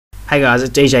Hey guys,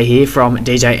 it's DJ here from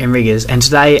DJ&Riggaz, and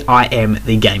today I am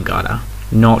the game guider,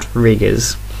 not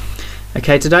riggers.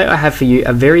 Okay, today I have for you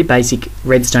a very basic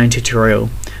Redstone tutorial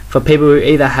for people who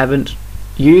either haven't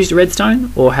used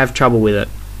Redstone or have trouble with it.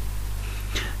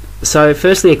 So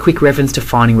firstly, a quick reference to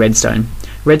finding Redstone.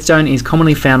 Redstone is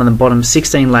commonly found on the bottom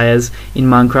 16 layers in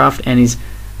Minecraft and is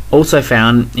also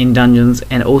found in dungeons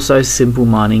and also simple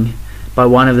mining by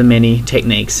one of the many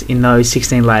techniques in those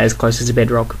 16 layers closest to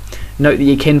bedrock. Note that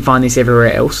you can find this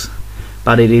everywhere else,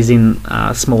 but it is in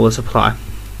smaller supply.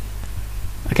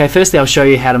 Okay, firstly I'll show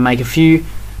you how to make a few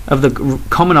of the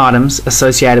common items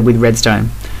associated with redstone.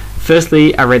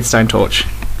 Firstly, a redstone torch.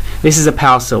 This is a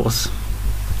power source.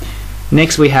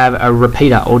 Next we have a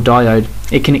repeater or diode.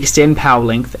 It can extend power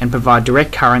length and provide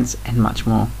direct currents and much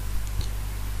more.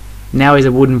 Now is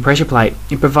a wooden pressure plate.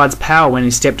 It provides power when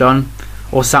it's stepped on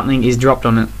or something is dropped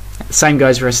on it. Same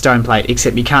goes for a stone plate,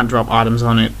 except you can't drop items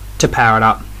on it to power it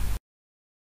up.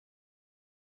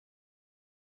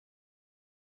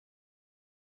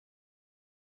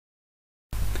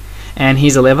 And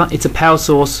here's a lever. It's a power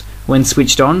source when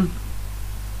switched on.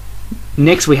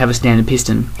 Next we have a standard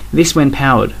piston. This, when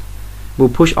powered, will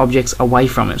push objects away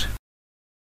from it.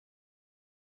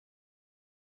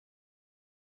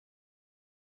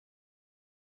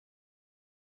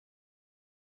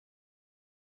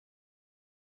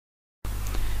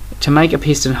 To make a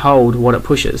piston hold what it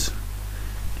pushes,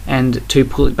 and to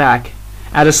pull it back,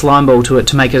 add a slime ball to it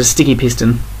to make it a sticky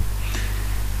piston.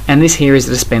 And this here is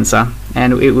the dispenser,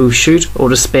 and it will shoot or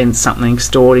dispense something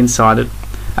stored inside it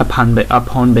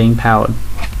upon being powered.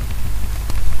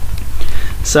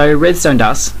 So redstone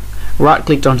dust, right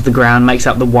clicked onto the ground, makes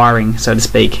up the wiring, so to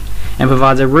speak, and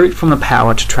provides a route from the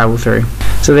power to travel through.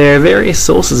 So there are various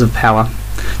sources of power.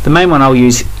 The main one I'll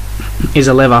use is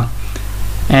a lever.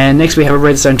 And next we have a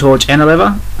redstone torch and a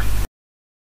lever.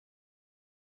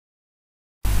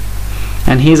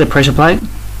 And here's a pressure plate,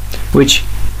 which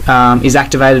is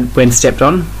activated when stepped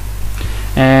on.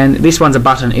 And this one's a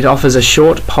button. It offers a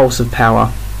short pulse of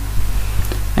power.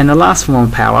 And the last form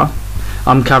of power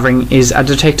I'm covering is a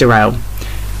detector rail.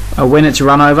 When it's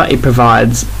run over, it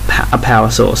provides a power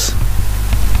source.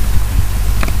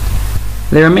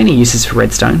 There are many uses for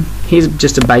redstone. Here's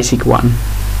just a basic one.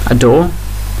 A door,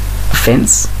 a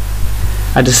fence,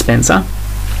 a dispenser,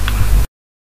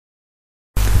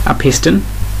 a piston,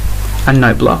 a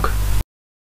note block,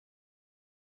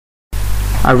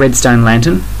 a redstone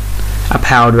lantern, a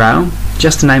powered rail,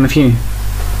 just to name a few.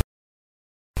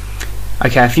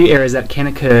 Okay, a few errors that can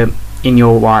occur in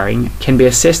your wiring can be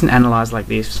assessed and analysed like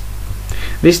this.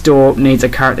 This door needs a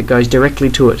current that goes directly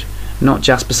to it, not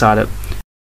just beside it.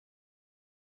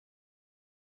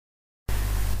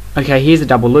 Okay, here's a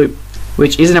double loop,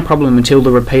 which isn't a problem until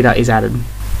the repeater is added.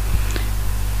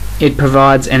 It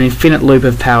provides an infinite loop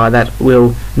of power that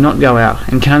will not go out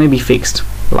and can only be fixed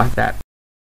like that.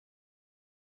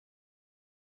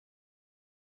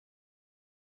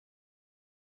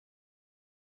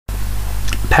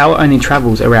 Power only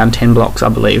travels around 10 blocks, I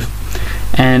believe,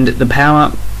 and the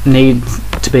power needs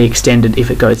to be extended if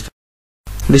it goes further.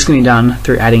 This can be done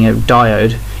through adding a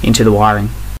diode into the wiring.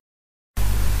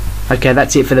 Okay,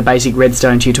 that's it for the basic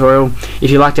redstone tutorial.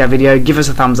 If you liked our video, give us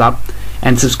a thumbs up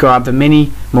and subscribe for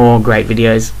many more great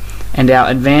videos. And our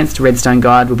advanced redstone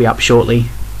guide will be up shortly.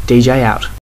 DJ out.